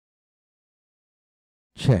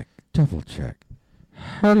Check, double check.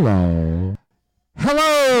 Hello.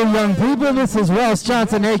 Hello, young people. This is Ross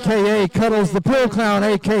Johnson, a.k.a. Cuddles the Pool Clown,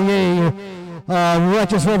 a.k.a.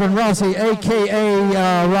 Righteous Reverend Rossi,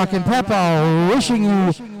 a.k.a. Rockin' Papa, wishing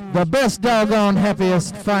you the best doggone,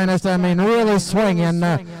 happiest, finest, really swinging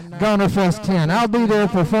Goner Fest 10. I'll be there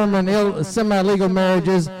performing semi-legal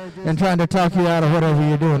marriages and trying to talk you out of whatever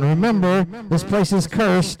you're doing. Remember, this place is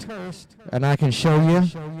cursed, and I can show you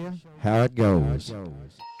how it goes.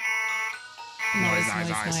 Nice.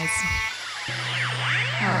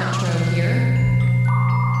 Our intro here.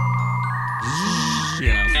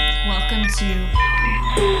 Welcome to...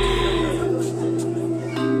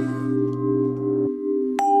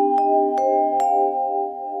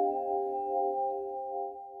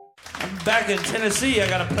 Back in Tennessee, I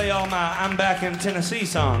gotta play all my I'm Back in Tennessee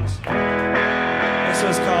songs. This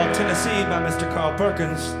was called Tennessee by Mr. Carl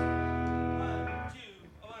Perkins.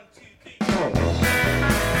 One, two, 3.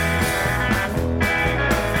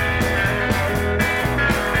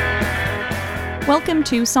 Welcome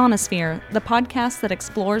to Sonosphere, the podcast that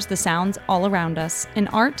explores the sounds all around us in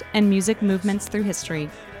art and music movements through history.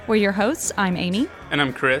 We're your hosts. I'm Amy. And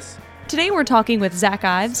I'm Chris. Today we're talking with Zach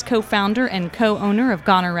Ives, co-founder and co-owner of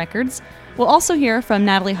Goner Records. We'll also hear from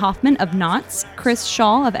Natalie Hoffman of Knots, Chris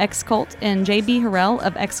Shaw of X-Cult, and J.B. Harrell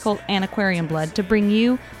of X-Cult and Aquarium Blood to bring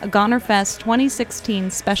you a Goner Fest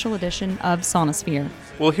 2016 special edition of Sonosphere.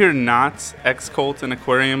 We'll hear Knots, X-Cult, and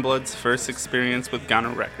Aquarium Blood's first experience with Goner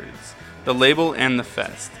Records, the label and the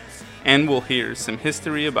fest. And we'll hear some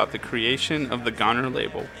history about the creation of the Goner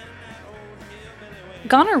label.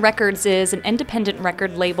 Goner Records is an independent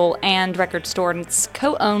record label and record store, and it's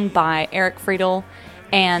co-owned by Eric Friedel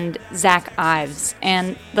and Zach Ives.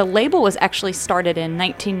 And the label was actually started in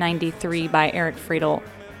 1993 by Eric Friedel.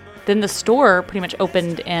 Then the store pretty much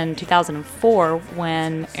opened in 2004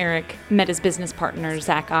 when Eric met his business partner,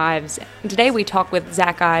 Zach Ives. And today we talk with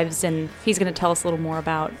Zach Ives, and he's going to tell us a little more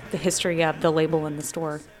about the history of the label and the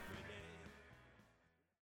store.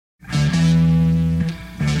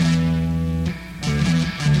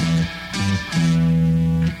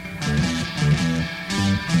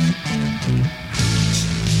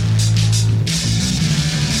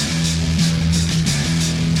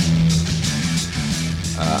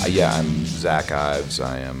 I'm Zach Ives.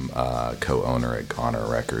 I am co-owner at Goner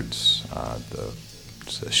Records,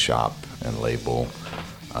 the shop and label,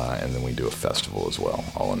 and then we do a festival as well,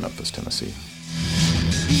 all in Memphis, Tennessee.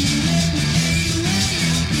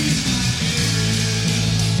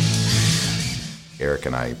 Eric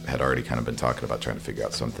and I had already kind of been talking about trying to figure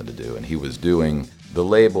out something to do, and he was doing the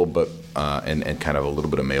label, but and kind of a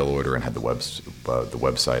little bit of mail order, and had the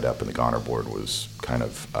website up, and the Goner board was kind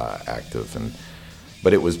of active,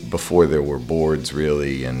 but it was before there were boards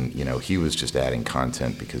really, and he was just adding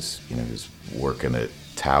content because he was working at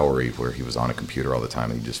Towery where he was on a computer all the time,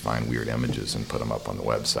 and he'd just find weird images and put them up on the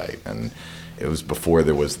website. And it was before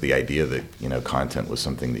there was the idea that content was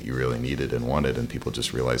something that you really needed and wanted, and people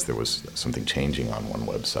just realized there was something changing on one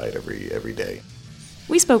website every day.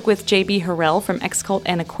 We spoke with J.B. Harrell from X-Cult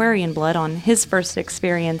and Aquarium Blood on his first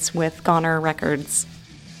experience with Goner Records.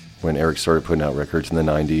 When Eric started putting out records in the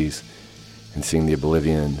 90s and seeing the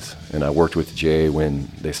Oblivions, and I worked with Jay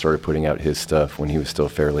when they started putting out his stuff when he was still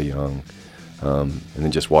fairly young, and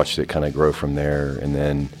then just watched it kind of grow from there. And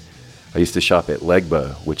then I used to shop at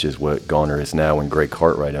Legba, which is what Goner is now, when Greg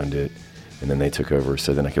Cartwright owned it, and then they took over,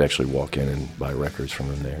 so then I could actually walk in and buy records from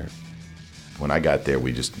them there. When I got there,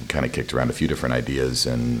 we just kind of kicked around a few different ideas,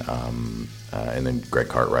 and then Greg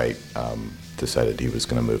Cartwright decided he was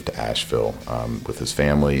going to move to Asheville with his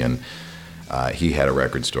family, and he had a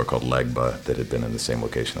record store called Legba that had been in the same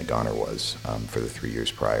location that Goner was for the 3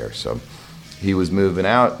 years prior. So he was moving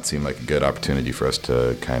out. It seemed like a good opportunity for us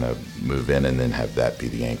to kind of move in and then have that be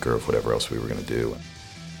the anchor of whatever else we were going to do.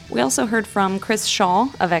 We also heard from Chris Shaw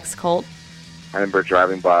of X-Cult. I remember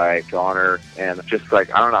driving by Goner and just I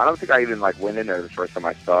don't think I even went in there the first time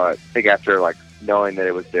I saw it. I think after knowing that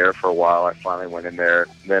it was there for a while, I finally went in there.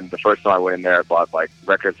 And then the first time I went in there, I bought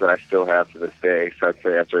records that I still have to this day. So I'd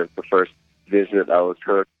say after the first visit, I was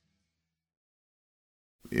hooked.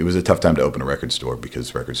 It was a tough time to open a record store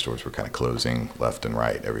because record stores were kind of closing left and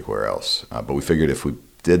right everywhere else. But we figured if we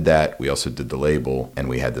did that, we also did the label, and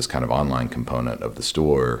we had this kind of online component of the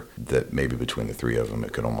store that maybe between the three of them,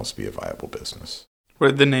 it could almost be a viable business.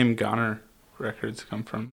 Where did the name Goner Records come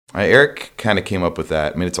from? Eric kind of came up with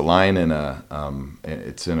that. I mean, it's a line in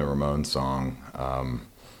it's in a Ramones song.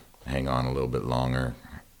 Hang on a little bit longer.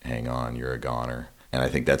 Hang on, you're a goner. And I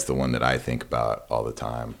think that's the one that I think about all the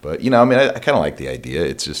time. But, I mean, I kind of like the idea.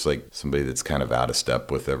 It's just like somebody that's kind of out of step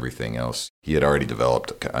with everything else. He had already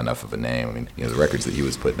developed enough of a name. I mean, the records that he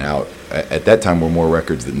was putting out at that time were more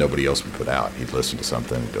records that nobody else would put out. He'd listen to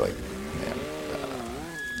something and be like, man,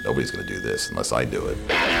 nobody's going to do this unless I do it.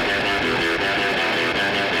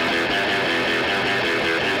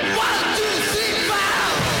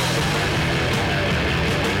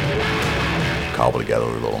 Cobble together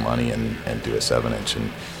a little money and do a 7-inch,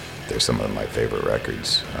 and they're some of my favorite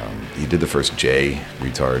records. He did the first Jay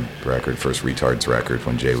Retard record, first Retards record,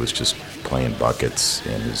 when Jay was just playing buckets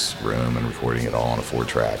in his room and recording it all on a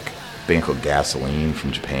 4-track. A band called Gasoline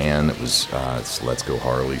from Japan. It was Let's Go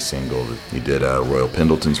Harley single. He did Royal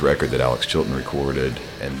Pendleton's record that Alex Chilton recorded,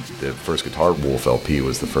 and the first Guitar Wolf LP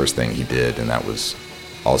was the first thing he did, and that was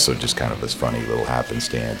also just kind of this funny little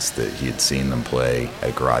happenstance that he had seen them play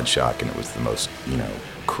at Garage Shock, and it was the most,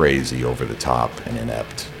 crazy, over-the-top, and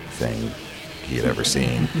inept thing he had ever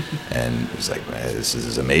seen. And he was like, man, this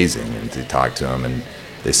is amazing. And to talk to him, and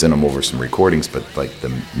they sent him over some recordings, but like the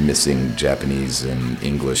missing Japanese and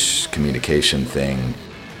English communication thing,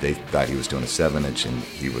 they thought he was doing a 7-inch, and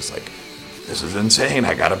he was like, this is insane,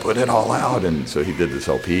 I gotta put it all out. And so he did this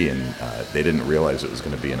LP, and they didn't realize it was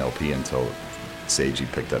going to be an LP until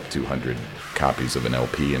Seiji picked up 200 copies of an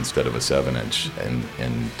LP instead of a 7-inch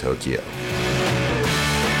in Tokyo.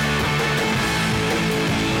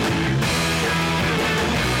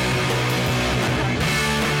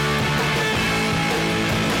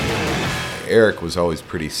 Eric was always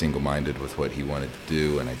pretty single-minded with what he wanted to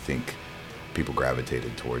do, and I think people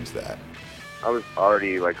gravitated towards that. I was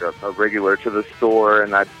already like a regular to the store,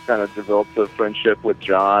 and I kind of developed a friendship with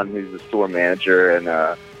John, who's the store manager, and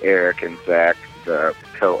Eric and Zach, the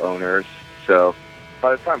co-owners. So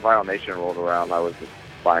by the time Vinyl Nation rolled around, I was just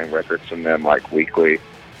buying records from them like weekly.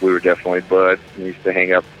 We were definitely buds. We used to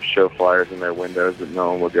hang up show flyers in their windows that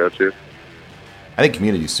no one would go to. I think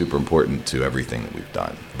community is super important to everything that we've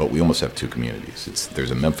done, but we almost have two communities.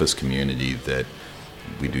 There's a Memphis community that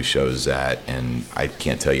we do shows at, and I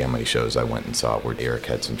can't tell you how many shows I went and saw where Eric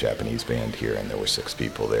had some Japanese band here and there were 6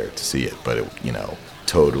 people there to see it, but it,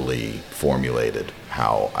 totally formulated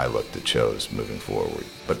how I looked at shows moving forward.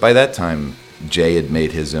 But by that time, Jay had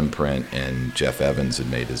made his imprint, and Jeff Evans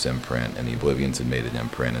had made his imprint, and the Oblivions had made an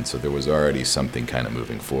imprint, and so there was already something kind of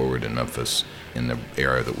moving forward in Memphis in the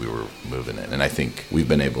era that we were moving in. And I think we've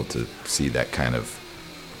been able to see that kind of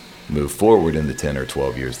move forward in the 10 or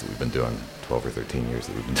 12 years that we've been doing, 12 or 13 years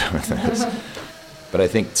that we've been doing this. But I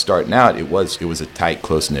think starting out, it was a tight,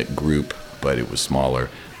 close-knit group, but it was smaller,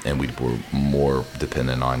 and we were more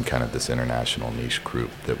dependent on kind of this international niche group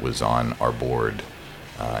that was on our board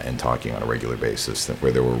and talking on a regular basis,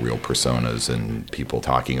 where there were real personas and people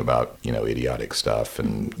talking about, idiotic stuff.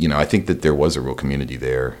 And, I think that there was a real community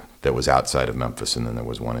there that was outside of Memphis, and then there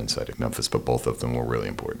was one inside of Memphis, but both of them were really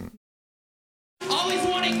important. Always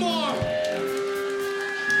wanting more!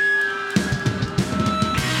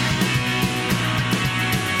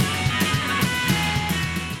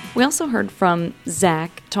 We also heard from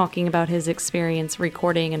Zach talking about his experience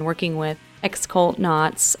recording and working with X-Cult,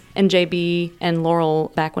 Knots, and JB and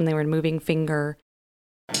Laurel back when they were in Moving Finger.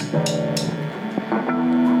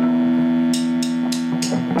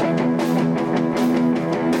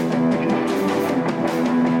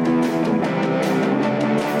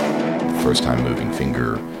 First time Moving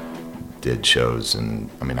Finger did shows, and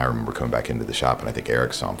I remember coming back into the shop, and I think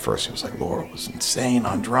Eric saw him first. He was like, Laurel was insane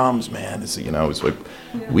on drums, man. It was like,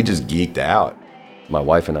 we just geeked out. My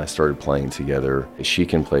wife and I started playing together. She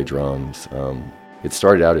can play drums. It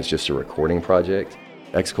started out as just a recording project.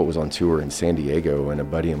 X-Cult was on tour in San Diego, and a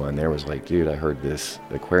buddy of mine there was like, dude, I heard this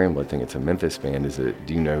Aquarium Blood thing. It's a Memphis band.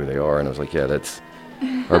 Do you know who they are? And I was like, yeah, that's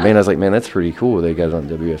our band. I was like, man, that's pretty cool. They got it on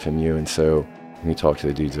WFMU. And so we talked to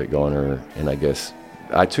the dudes at Goner, and I guess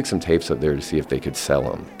I took some tapes up there to see if they could sell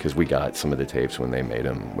them, because we got some of the tapes when they made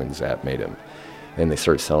them, when Zap made them. And they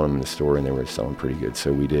started selling them in the store, and they were selling pretty good.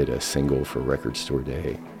 So we did a single for Record Store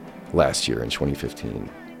Day last year in 2015.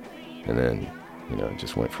 And then, it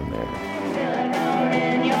just went from there.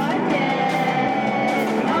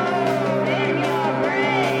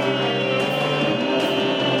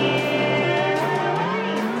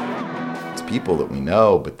 It's people that we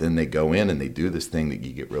know, but then they go in and they do this thing that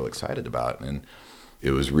you get real excited about. And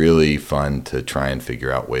it was really fun to try and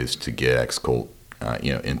figure out ways to get X-Cult,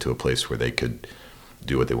 into a place where they could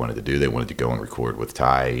do what they wanted to do. They wanted to go and record with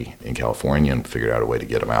Ty in California, and figured out a way to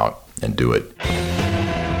get them out and do it. We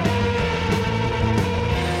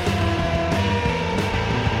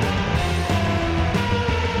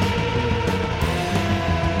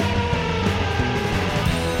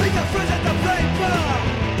got friends at the paper.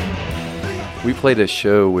 We played a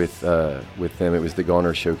show with them. It was the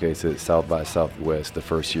Goner Showcase at South by Southwest the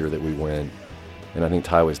first year that we went. And I think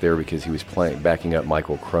Ty was there because he was backing up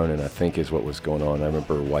Michael Cronin, I think is what was going on. I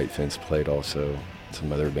remember White Fence played also,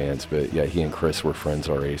 some other bands. But yeah, he and Chris were friends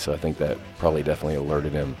already, so I think that probably definitely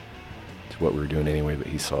alerted him to what we were doing anyway. But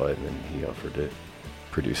he saw it, and then he offered to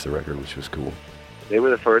produce the record, which was cool. They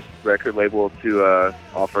were the first record label to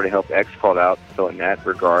offer to help X-Cult out, so in that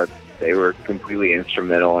regard, they were completely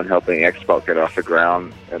instrumental in helping X-Cult get off the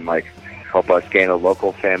ground and like help us gain a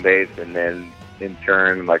local fan base, and then in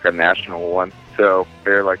turn like a national one. So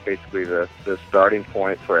they're like basically the starting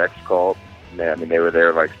point for X-Cult. I mean, they were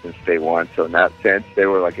there like since day one. So in that sense, they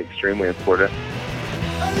were like extremely important.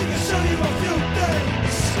 I think I'll show you a few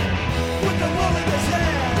things with the world in his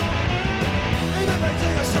hand. And then I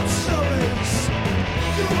tell you some stories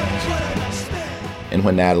you wouldn't quite understand. And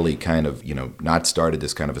when Natalie kind of, not started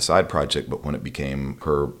this kind of a side project, but when it became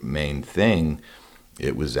her main thing,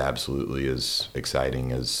 it was absolutely as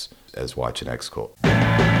exciting as watching X-Cult.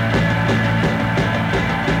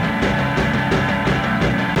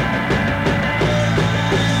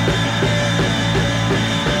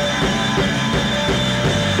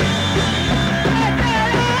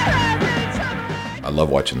 I love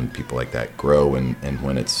watching people like that grow, and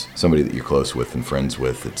when it's somebody that you're close with and friends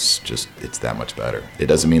with, it's that much better. It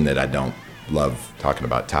doesn't mean that I don't love talking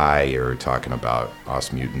about Ty or talking about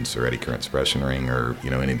Os Mutants or Eddie Current Suppression Ring or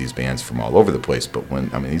any of these bands from all over the place, but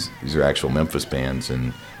these are actual Memphis bands,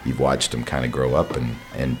 and you've watched them kind of grow up,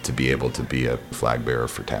 and to be able to be a flag bearer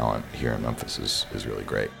for talent here in Memphis is really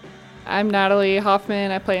great. I'm Natalie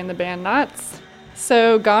Hoffman. I play in the band Knots.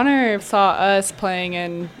 So Goner saw us playing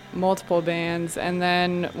in multiple bands, and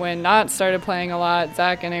then when Knots started playing a lot,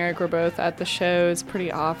 Zach and Eric were both at the shows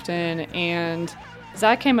pretty often, and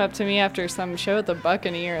Zach came up to me after some show at the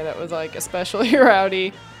Buccaneer that was like especially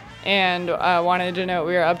rowdy, and wanted to know what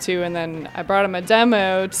we were up to, and then I brought him a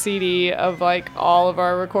demo CD of like all of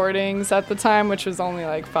our recordings at the time, which was only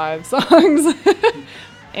like 5 songs.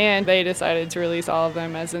 And they decided to release all of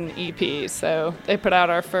them as an EP. So they put out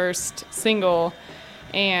our first single,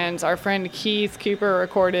 and our friend Keith Cooper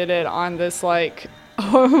recorded it on this like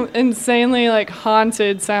insanely like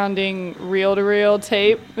haunted sounding reel-to-reel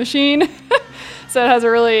tape machine. So it has a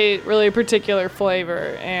really, really particular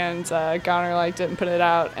flavor, and Goner liked it and put it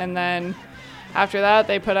out. And then after that,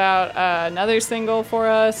 they put out another single for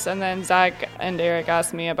us, and then Zach and Eric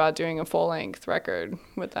asked me about doing a full-length record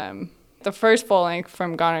with them. The first full-length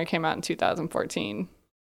from Goner came out in 2014.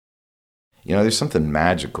 There's something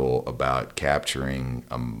magical about capturing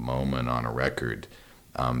a moment on a record.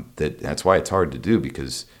 That's why it's hard to do,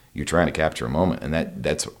 because you're trying to capture a moment, and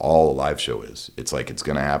that's all a live show is. It's like it's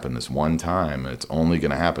going to happen this one time, and it's only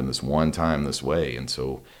going to happen this one time this way. And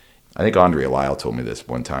so I think Andrea Lyle told me this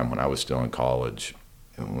one time when I was still in college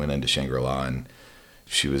and went into Shangri-La, and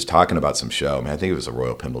she was talking about some show. I think it was a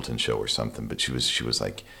Royal Pendleton show or something, but she was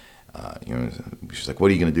like, she's like, what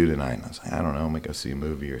are you going to do tonight? And I was like, I don't know, I'm going to go see a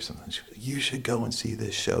movie or something. She was like, you should go and see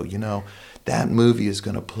this show. That movie is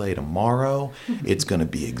going to play tomorrow. It's going to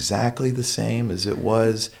be exactly the same as it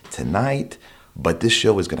was tonight, but this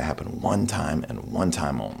show is going to happen one time and one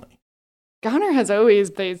time only. Goner has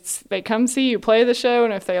always, they come see you play the show,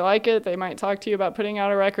 and if they like it, they might talk to you about putting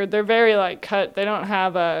out a record. They're very like cut. They don't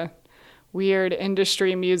have a weird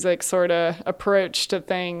industry music sort of approach to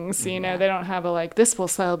things. They don't have a like, this will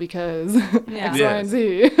sell because X, Y, and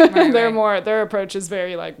Z. Right. Their approach is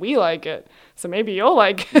very like, we like it, so maybe you'll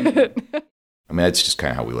like it. That's just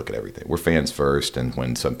kind of how we look at everything. We're fans first, and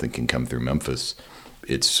when something can come through Memphis,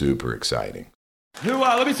 it's super exciting.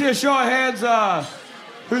 Let me see a show of hands.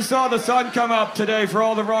 Who saw the sun come up today for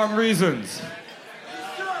all the wrong reasons?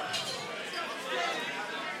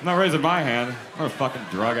 I'm not raising my hand. I'm a fucking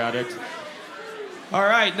drug addict. All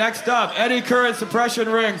right, next up, Eddie Current Suppression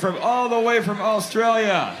Ring from all the way from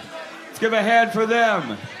Australia. Let's give a hand for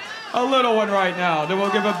them. A little one right now, then we'll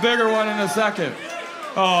give a bigger one in a second.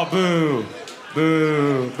 Oh, boo.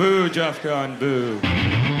 Boo. Boo, Jeff Gunn, boo.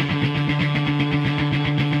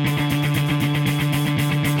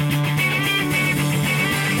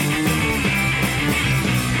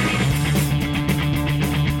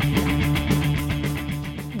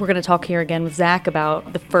 We're going to talk here again with Zach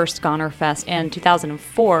about the first Goner Fest in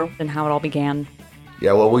 2004 and how it all began.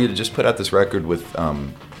 Yeah, well, we had just put out this record with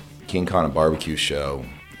King Kong and Barbecue Show,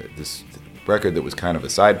 this record that was kind of a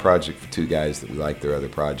side project for two guys that we liked their other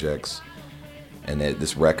projects. And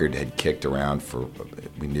this record had kicked around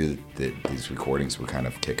we knew that these recordings were kind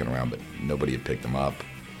of kicking around, but nobody had picked them up.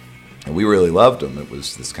 And we really loved them. It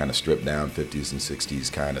was this kind of stripped down 50s and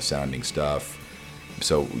 60s kind of sounding stuff.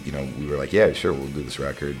 So, you know, we were like, yeah, sure, we'll do this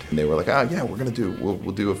record. And they were like, oh, yeah,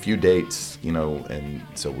 we'll do a few dates, you know. And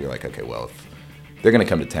so we were like, okay, well, if they're going to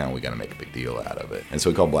come to town, we got to make a big deal out of it. And so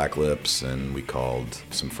we called Black Lips, and we called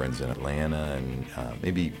some friends in Atlanta, and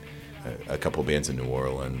maybe a couple of bands in New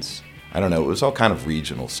Orleans. I don't know, it was all kind of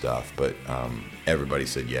regional stuff, but everybody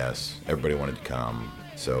said yes. Everybody wanted to come.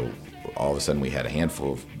 So all of a sudden we had a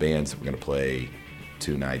handful of bands that were going to play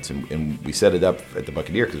 2 nights, and we set it up at the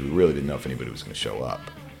Buccaneer because we really didn't know if anybody was going to show up.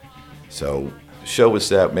 So the show was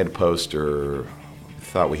set, made a poster,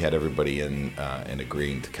 thought we had everybody in and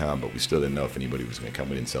agreeing to come, but we still didn't know if anybody was going to come.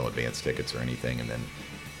 We didn't sell advance tickets or anything. And then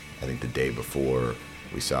I think the day before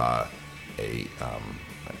we saw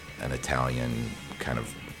an Italian kind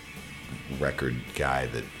of record guy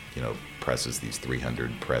that, you know, presses these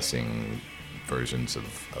 300 pressing versions of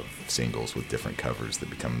singles with different covers that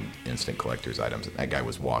become instant collector's items. And that guy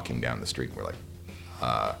was walking down the street, and we're like,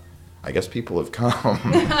 I guess people have come.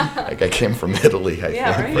 Like, I came from Italy, I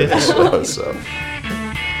think, for this show. So,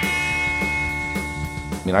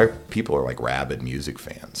 I mean, our people are like rabid music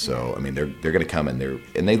fans. So, I mean, they're going to come, and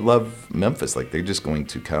they love Memphis. Like, they're just going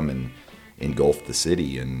to come and engulf the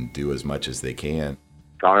city and do as much as they can.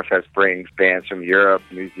 Gonerfest brings bands from Europe,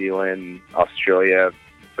 New Zealand, Australia,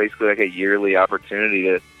 basically like a yearly opportunity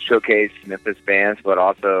to showcase Memphis bands, but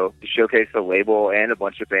also to showcase the label and a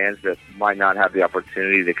bunch of bands that might not have the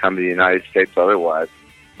opportunity to come to the United States otherwise.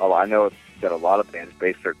 I know that a lot of bands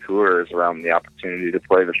base their tours around the opportunity to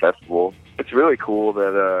play the festival. It's really cool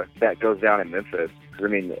that that goes down in Memphis. I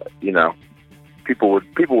mean, you know, people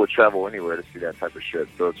would travel anywhere to see that type of shit.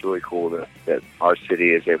 So it's really cool that our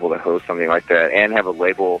city is able to host something like that and have a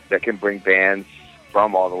label that can bring bands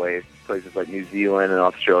from all the way places like New Zealand and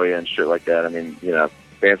Australia and shit like that. I mean, you know,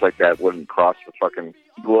 bands like that wouldn't cross the fucking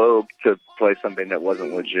globe to play something that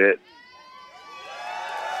wasn't legit.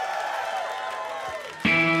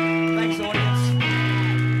 Thanks, audience.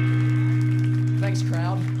 Thanks,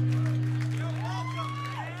 crowd.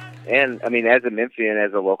 And, I mean, as a Memphian,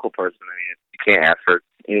 as a local person, I mean, you can't ask for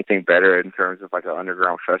anything better in terms of like an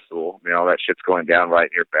underground festival. I mean, all that shit's going down right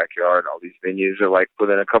in your backyard. All these venues are like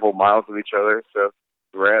within a couple miles of each other, so it's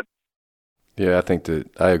rad. Yeah, I think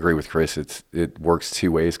that I agree with Chris. It works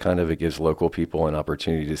 2 ways, kind of. It gives local people an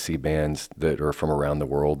opportunity to see bands that are from around the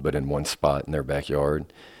world, but in one spot in their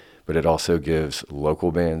backyard. But it also gives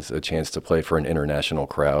local bands a chance to play for an international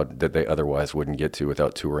crowd that they otherwise wouldn't get to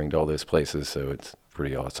without touring to all those places. So it's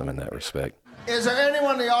pretty awesome in that respect. Is there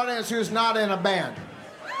anyone in the audience who's not in a band?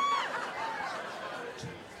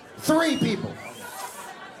 3 people.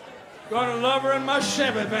 Got a lover in my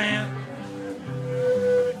Chevy van.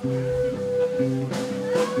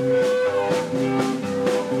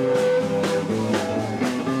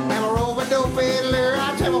 I'm a roving dope fiddler.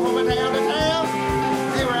 I travel from town to town.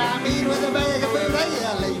 Whenever I meet with a bag of booze, I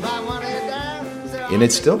lay my money down. And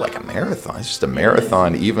it's still like a marathon. It's just a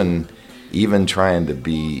marathon, even trying to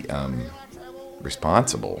be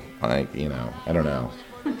responsible. Like, you know, I don't know.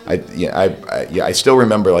 I still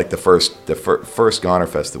remember like the first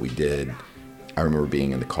Gonerfest that we did. I remember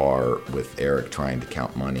being in the car with Eric trying to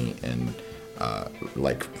count money and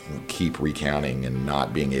like keep recounting and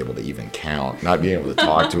not being able to even count, not being able to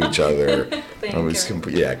talk to each other. It was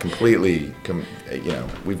completely. You know,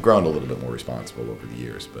 we've grown a little bit more responsible over the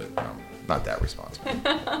years, but not that responsible.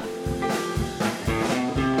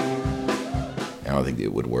 I don't think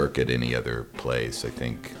it would work at any other place. I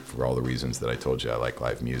think for all the reasons that I told you, I like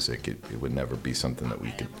live music. It would never be something that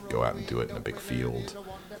we could go out and do it in a big field,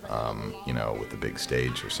 you know, with a big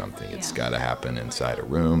stage or something. It's got to happen inside a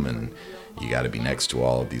room, and you got to be next to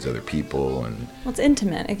all of these other people. And well, it's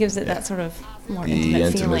intimate. It gives it that sort of more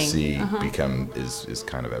intimate feeling. The intimacy is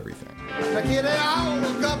kind of everything.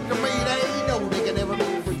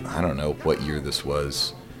 I don't know what year this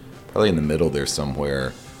was. Probably in the middle there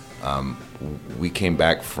somewhere. We came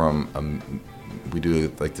back from we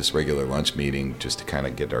do like this regular lunch meeting just to kind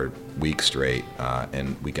of get our week straight,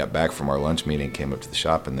 and we got back from our lunch meeting, came up to the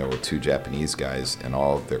shop, and there were 2 Japanese guys in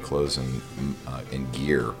all of their clothes and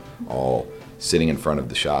gear, all sitting in front of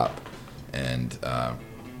the shop, and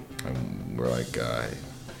we're like,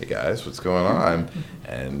 hey guys, what's going on?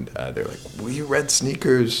 And they're like, we Red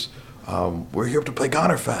Sneakers, we're here to play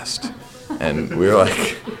Gonerfest. And we were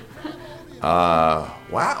like,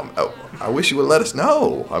 wow, I wish you would let us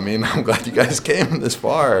know. I mean, I'm glad you guys came this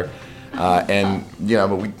far. And, you know,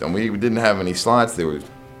 but we didn't have any slots. They were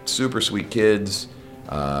super sweet kids,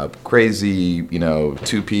 crazy, you know,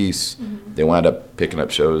 2-piece. Mm-hmm. They wound up picking up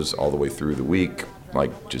shows all the way through the week,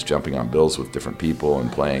 like just jumping on bills with different people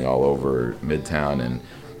and playing all over Midtown. And,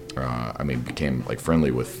 I mean, became like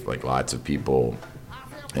friendly with like lots of people.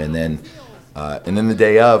 And then And then the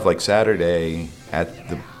day of, like Saturday, at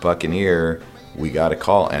the Buccaneer, we got a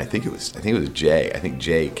call, and I think it was Jay. I think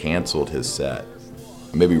Jay canceled his set.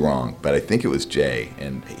 I may be wrong, but I think it was Jay,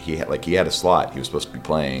 and he had a slot. He was supposed to be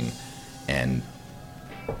playing, and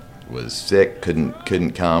was sick,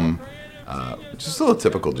 couldn't come. Just a little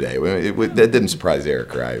typical Jay. That didn't surprise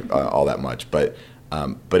Eric or I all that much, but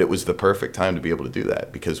it was the perfect time to be able to do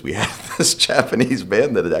that because we had this Japanese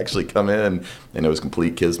band that had actually come in, and it was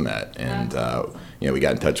complete kismet. And we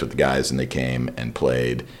got in touch with the guys, and they came and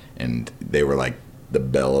played, and they were like the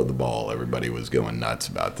belle of the ball. Everybody was going nuts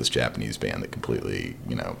about this Japanese band that completely,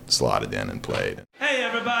 slotted in and played. Hey,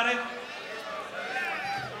 everybody.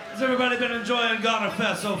 Has everybody been enjoying Goner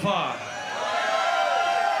Fest so far?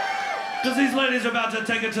 Because these ladies are about to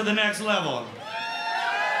take it to the next level.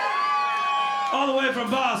 All the way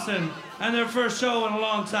from Boston, and their first show in a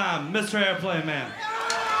long time, Mr. Airplane Man.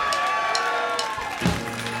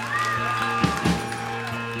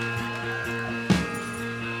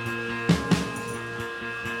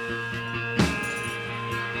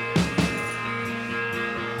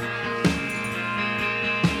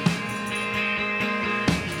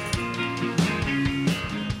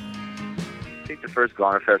 The first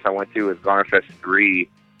Goner Fest I went to was Goner Fest 3.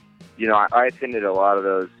 I attended a lot of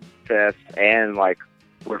those fests and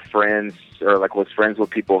was friends with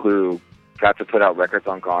people who got to put out records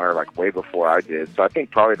on Goner way before I did. So I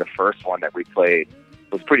think probably the first one that we played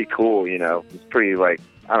was pretty cool. It was pretty I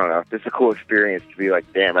don't know, just a cool experience to be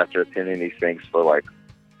damn, after attending these things for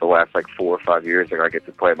the last 4 or 5 years, I get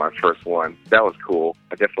to play my first one. That was cool.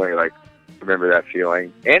 I definitely remember that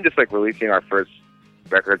feeling, and just releasing our first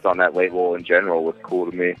records on that label in general was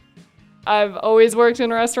cool to me. I've always worked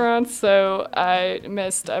in restaurants, so I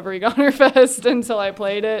missed every Goner Fest until I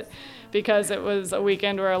played it because it was a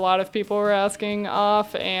weekend where a lot of people were asking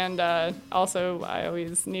off, and also I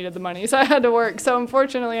always needed the money, so I had to work. So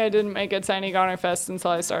unfortunately I didn't make it to any Goner Fest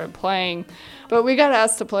until I started playing. But we got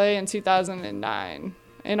asked to play in 2009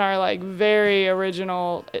 in our very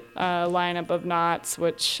original lineup of Knots,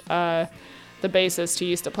 which the bassist who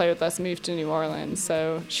used to play with us moved to New Orleans,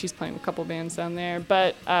 so she's playing with a couple bands down there.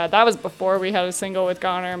 But that was before we had a single with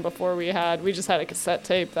Goner, and before we just had a cassette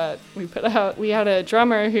tape that we put out. We had a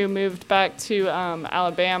drummer who moved back to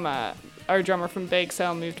Alabama. Our drummer from Bake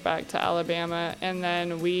Sale moved back to Alabama, and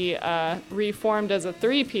then we reformed as a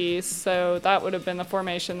three-piece, so that would have been the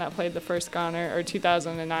formation that played the first Goner, or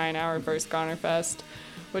 2009, our first Goner Fest,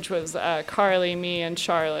 which was Carly, me, and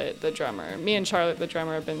Charlotte, the drummer. Me and Charlotte, the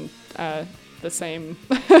drummer, have been the same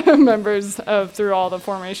members through all the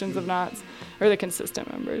formations of Knots, or the consistent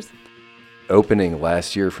members. Opening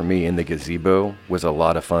last year for me in the gazebo was a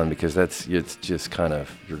lot of fun because it's just kind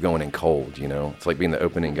of, you're going in cold, It's like being the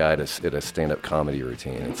opening guy at a stand-up comedy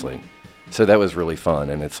routine. It's so that was really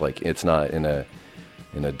fun, and it's not in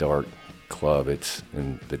a dark club, it's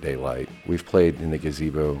in the daylight. We've played in the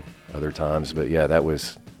gazebo other times, but yeah, that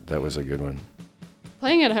was a good one.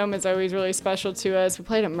 Playing at home is always really special to us. We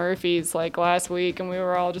played at Murphy's last week, and we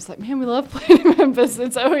were all just man, we love playing in Memphis.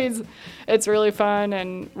 It's really fun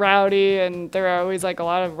and rowdy, and there are always a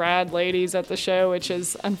lot of rad ladies at the show, which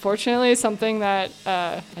is unfortunately something that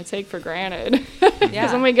I take for granted.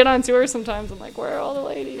 Because when we get on tour sometimes I'm where are all the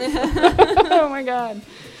ladies? Oh my God.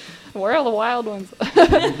 Where are all the wild ones?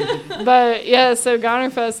 But yeah, so Goner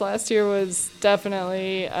Fest last year was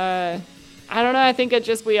definitely I don't know, I think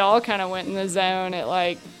we all kind of went in the zone.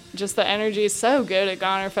 Just the energy is so good at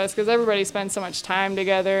Goner Fest because everybody spends so much time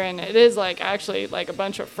together, and it is actually a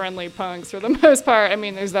bunch of friendly punks for the most part. I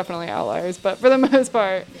mean, there's definitely outliers, but for the most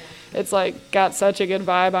part, it's got such a good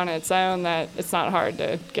vibe on its own that it's not hard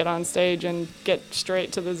to get on stage and get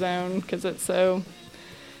straight to the zone because it's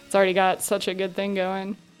already got such a good thing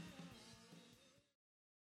going.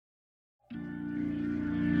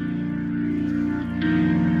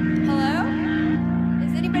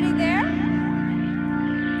 Anybody there?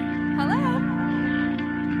 Hello?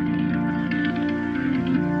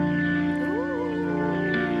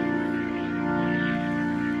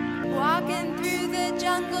 Ooh. Walking through the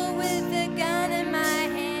jungle with a gun in my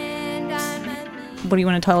hand on my knees. What do you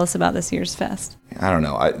want to tell us about this year's fest? I don't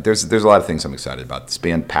know. There's a lot of things I'm excited about. This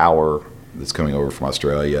band Power that's coming over from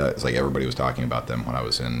Australia. It's everybody was talking about them when I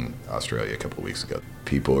was in Australia a couple of weeks ago.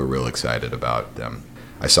 People are real excited about them.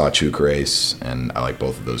 I saw Chook Race, and I like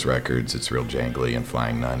both of those records. It's real jangly, and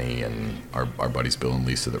Flying Nunny, and our buddies Bill and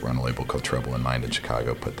Lisa that run a label called Trouble in Mind in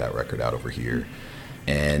Chicago put that record out over here.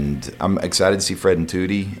 And I'm excited to see Fred and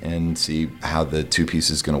Tootie and see how the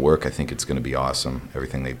two-piece is going to work. I think it's going to be awesome.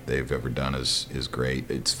 Everything they've ever done is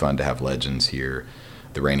great. It's fun to have legends here.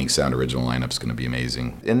 The Reigning Sound original lineup's going to be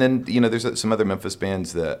amazing. And then, there's some other Memphis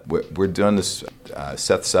bands that we're doing this.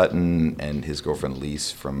 Seth Sutton and his girlfriend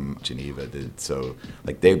Lise from Geneva did. So,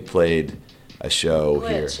 they played a show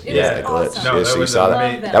Glitch. here. It was awesome. No, No, so that you was saw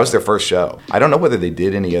amazing. that. That was their first show. I don't know whether they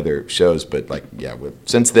did any other shows, but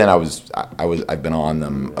since then I've been on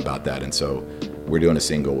them about that, and so we're doing a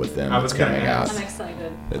single with them. It's coming out. I'm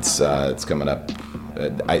excited. It's coming up.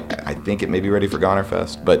 I think it may be ready for Goner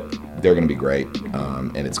Fest, but they're going to be great,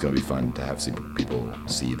 and it's going to be fun to have people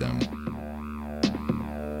see them.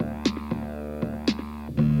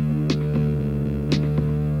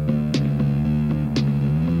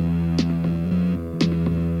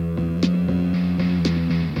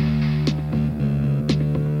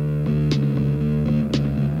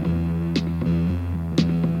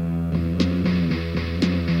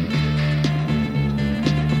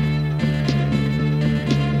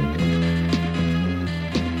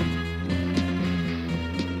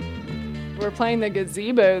 We're playing the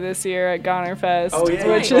gazebo this year at Goner Fest, Oh, yeah,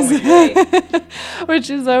 which you told is me. which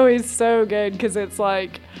is always so good because it's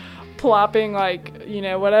plopping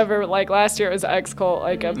whatever. Last year it was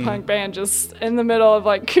X-Cult, a punk band just in the middle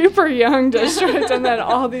of Cooper Young district, and then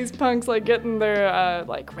all these punks getting their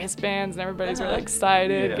wristbands, and everybody's really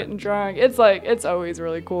excited, getting drunk. It's always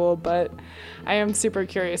really cool, but I am super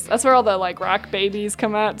curious. That's where all the rock babies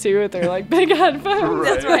come out too with their big headphones.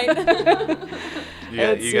 That's right.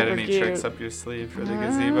 You got any tricks up your sleeve for the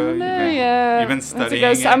gazebo? You've been studying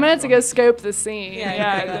it? I'm gonna have to go scope the scene.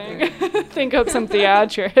 I think up some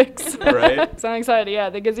theatrics. Right. So I'm excited. Yeah,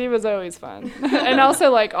 the gazebo's always fun, and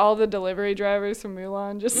also all the delivery drivers from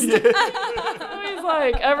Mulan just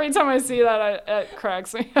always every time I see that, it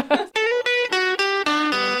cracks me up.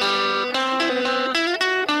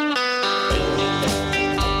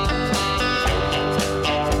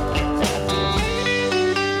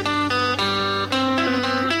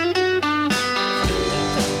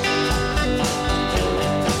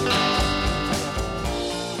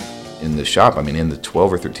 In the shop, in the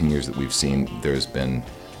 12 or 13 years that we've seen, there's been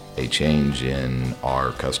a change in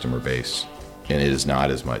our customer base, and it is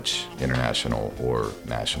not as much international or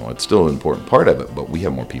national. It's still an important part of it, but we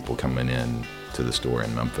have more people coming in to the store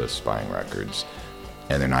in Memphis buying records,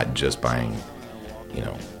 and they're not just buying,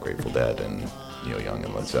 Grateful Dead and Neil Young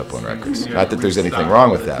and Led Zeppelin records. Not that there's anything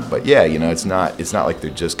wrong with that, but yeah, it's not like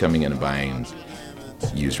they're just coming in and buying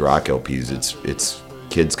used rock LPs. It's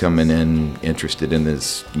kids coming in interested in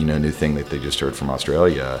this, new thing that they just heard from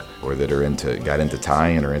Australia, or that got into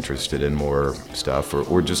tie-in or interested in more stuff,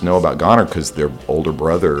 or just know about Goner because their older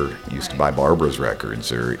brother used to buy Barbara's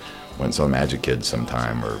records, or went and saw Magic Kids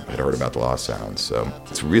sometime, or had heard about the Lost Sounds. So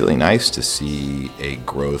it's really nice to see a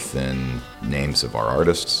growth in names of our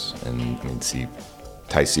artists, and see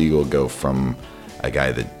Ty Segall go from a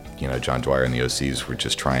guy that, John Dwyer and the OCs were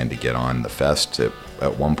just trying to get on the fest at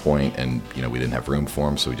one point, and we didn't have room for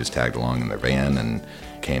him, so we just tagged along in their van and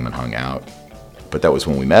came and hung out. But that was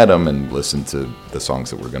when we met him and listened to the songs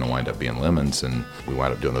that were going to wind up being Lemons, and we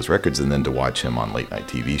wound up doing those records. And then to watch him on late night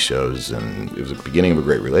TV shows, and it was the beginning of a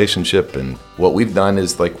great relationship. And what we've done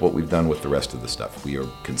is what we've done with the rest of the stuff. We are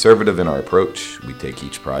conservative in our approach. We take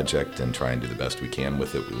each project and try and do the best we can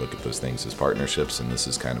with it. We look at those things as partnerships, and this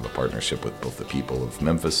is kind of a partnership with both the people of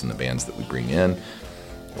Memphis and the bands that we bring in.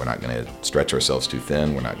 We're not going to stretch ourselves too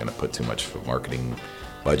thin. We're not going to put too much of a marketing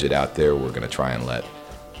budget out there. We're going to try and let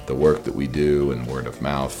the work that we do and word of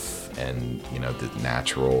mouth and the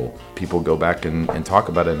natural people go back and talk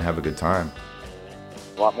about it and have a good time.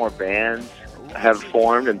 A lot more bands have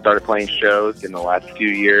formed and started playing shows in the last few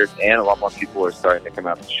years, and a lot more people are starting to come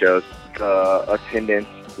out to shows. The attendance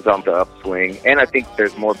is on the upswing, and I think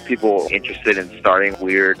there's more people interested in starting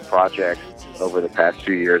weird projects over the past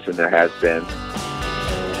few years than there has been.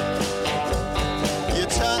 You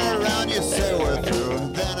turn around, you say we're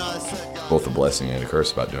through, then I say Both a blessing and a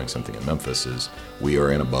curse about doing something in Memphis is we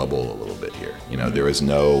are in a bubble a little bit here. There is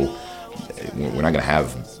no, we're not going to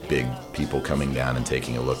have big people coming down and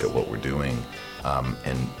taking a look at what we're doing.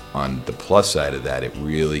 And on the plus side of that, it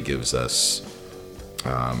really gives us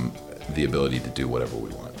the ability to do whatever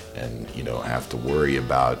we want. And you don't have to worry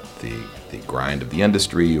about the grind of the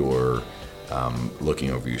industry, or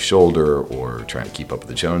looking over your shoulder, or trying to keep up with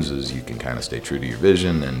the Joneses. You can kind of stay true to your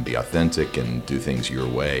vision and be authentic and do things your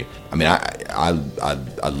way. I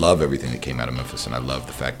love everything that came out of Memphis, and I love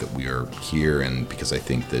the fact that we are here, and because I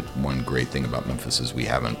think that one great thing about Memphis is we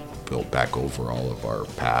haven't built back over all of our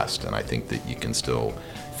past, and I think that you can still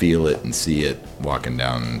feel it and see it walking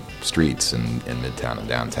down streets in Midtown and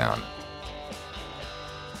downtown.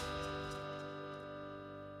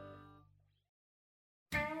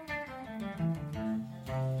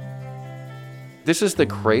 This is the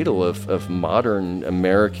cradle of modern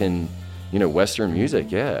American, Western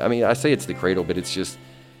music. Yeah, I mean, I say it's the cradle, but it's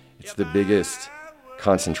the biggest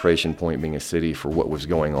concentration point, being a city for what was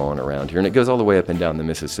going on around here. And it goes all the way up and down the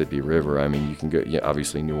Mississippi River. I mean, you can go,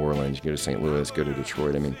 obviously New Orleans, you go to St. Louis, go to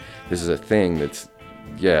Detroit. I mean, this is a thing that's,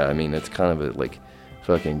 it's kind of a like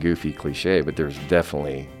fucking goofy cliche, but there's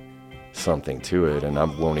definitely something to it. And I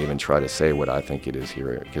won't even try to say what I think it is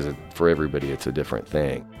here, because for everybody, it's a different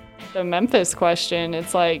thing. The Memphis question,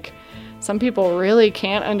 it's like, some people really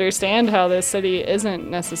can't understand how this city isn't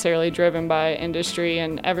necessarily driven by industry,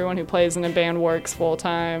 and everyone who plays in a band works full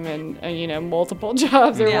time and multiple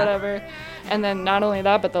jobs or whatever. And then not only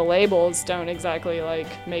that, but the labels don't exactly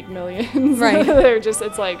like make millions. Right. They're just,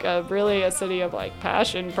 it's like really a city of like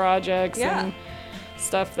passion projects and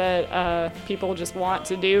stuff that people just want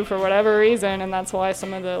to do for whatever reason. And that's why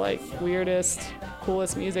some of the like weirdest,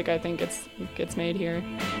 coolest music, I think, gets made here.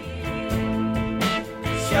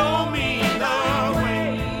 Show me the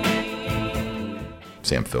way.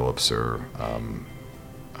 Sam Phillips or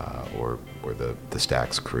the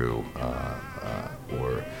Stax crew,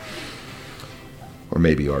 or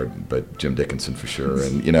maybe Art, but Jim Dickinson for sure.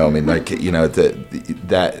 And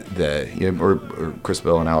or Chris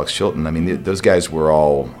Bell and Alex Chilton. I mean, those guys were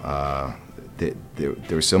all. There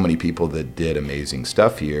were so many people that did amazing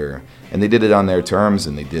stuff here, and they did it on their terms,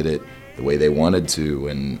 and they did it the way they wanted to,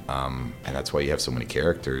 and that's why you have so many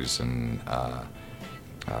characters and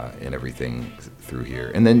everything through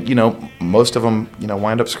here. And then most of them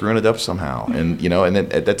wind up screwing it up somehow, and then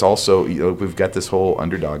that's also we've got this whole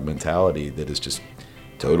underdog mentality that is just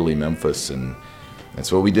totally Memphis, and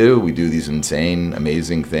that's what we do. We do these insane,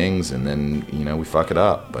 amazing things, and then we fuck it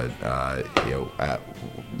up. But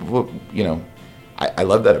I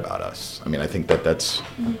love that about us. I mean, I think that's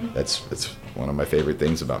one of my favorite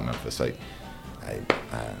things about Memphis. I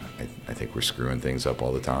think we're screwing things up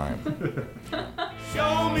all the time.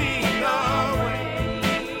 Show me the way.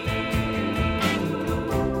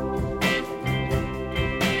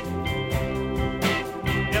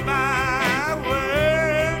 If I were.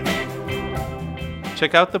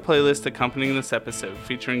 Check out the playlist accompanying this episode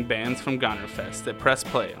featuring bands from Gonerfest at Press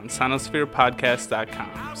Play on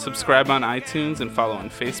SonospherePodcast.com. Subscribe on iTunes and follow on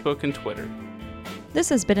Facebook and Twitter. This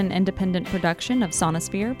has been an independent production of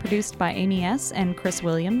Sonosphere, produced by Amy S. and Chris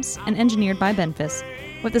Williams, and engineered by Benfis,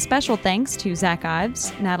 with a special thanks to Zach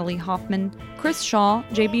Ives, Natalie Hoffman, Chris Shaw,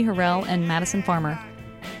 J.B. Harrell, and Madison Farmer.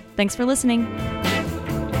 Thanks for listening.